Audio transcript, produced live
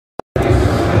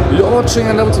You're watching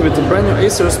and with the brand new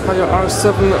Acer Aspire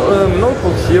R7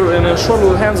 notebook here in a short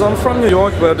little hands-on from New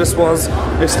York, where this was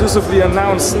exclusively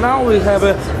announced. Now we have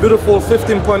a beautiful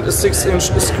 15.6-inch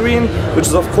screen, which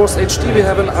is of course HD. We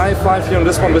have an i5 here in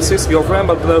this one with 6 GB of RAM,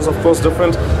 but there's of course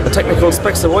different technical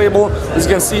specs available. As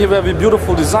you can see here, we have a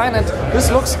beautiful design, and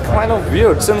this looks kind of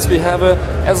weird since we have a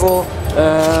Acer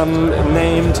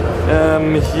named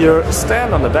here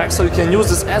stand on the back, so you can use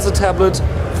this as a tablet,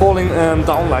 falling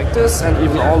down like this and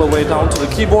even all the way down to the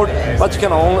keyboard, but you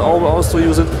can also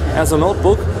use it as a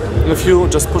notebook. If you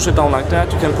just push it down like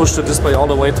that, you can push the display all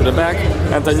the way to the back,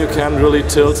 and then you can really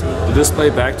tilt the display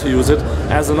back to use it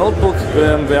as a notebook,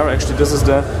 where actually this is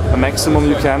the maximum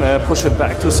you can push it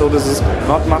back to. So this is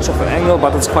not much of an angle,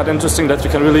 but it's quite interesting that you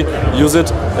can really use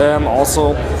it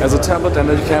also as a tablet, and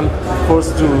then you can of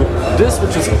course do this,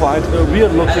 which is quite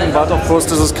weird looking, but of course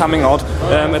this is coming out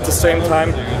at the same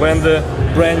time when the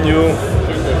brand new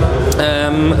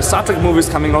Star Trek movie is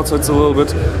coming out, so it's a little bit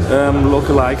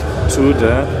lookalike to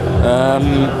the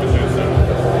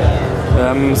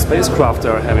spacecraft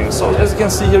they're having. So as you can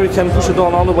see here, you can push it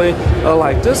down all the way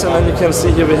like this, and then you can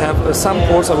see here we have some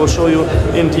ports I will show you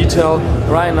in detail.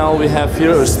 Right now we have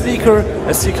here a speaker,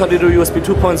 a SD card reader, USB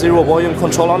 2.0, volume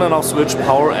control, on and off switch,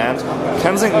 power and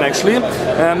Kensington actually.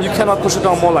 You cannot push it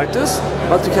down more like this,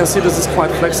 but you can see this is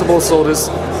quite flexible, so this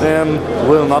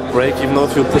will not break even though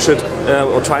if you push it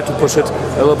or try to push it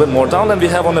a little bit more down. Then we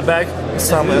have on the back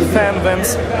some fan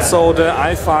vents, so the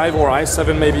i5 or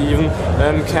i7 maybe even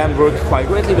can work quite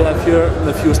greatly. We have here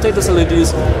a few status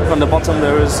LEDs. On the bottom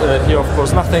there is here of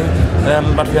course nothing,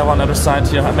 but we have on the other side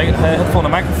here a headphone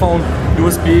and microphone,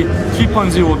 USB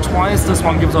 3.0 twice. This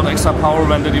one gives out extra power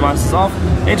when the device is off,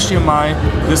 HDMI,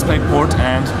 display port,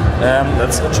 and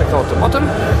let's check out the bottom.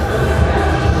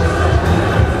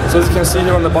 So as you can see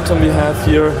here on the bottom we have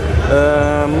here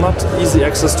not easy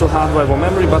access to hardware or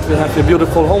memory, but we have here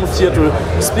beautiful home theater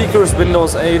speakers,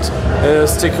 Windows 8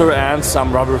 sticker, and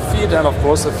some rubber feet, and of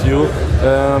course a few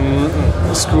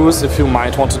screws if you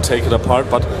might want to take it apart,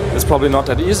 but it's probably not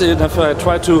that easy. And if I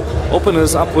try to open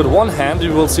this up with one hand,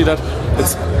 you will see that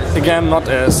it's again not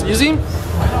as easy,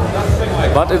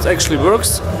 but it actually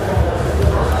works.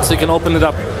 So you can open it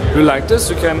up really like this.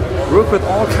 You can work with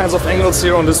all kinds of angles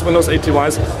here on this Windows 8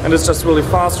 device, and it's just really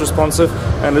fast, responsive,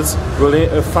 and it's really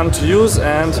fun to use.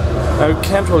 And I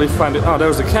can't really find it. Oh,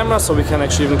 there's the camera, so we can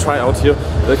actually even try out here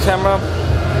the camera.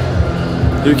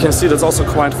 You can see that's also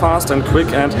quite fast and quick,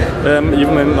 and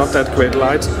even in not that great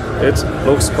light, it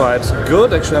looks quite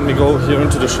good. Actually, let me go here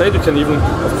into the shade. You can even,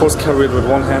 of course, carry it with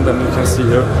one hand, and you can see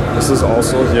here, this is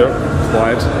also here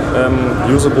quite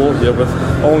usable here with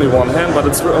only one hand, but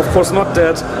it's of course not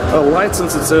that light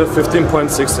since it's a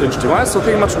 15.6-inch device. So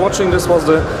pretty much watching, this was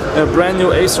the brand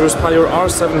new Acer Aspire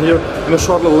R7 here in a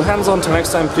short little hands-on. Till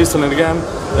next time, please tune in again.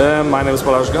 My name is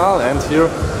Balázs Gál, and here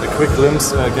a quick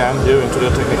glimpse again here into the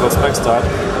technical specs that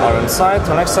are inside.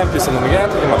 Till next time, please tune in again.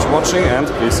 Thank you very much for watching, and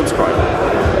please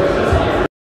subscribe.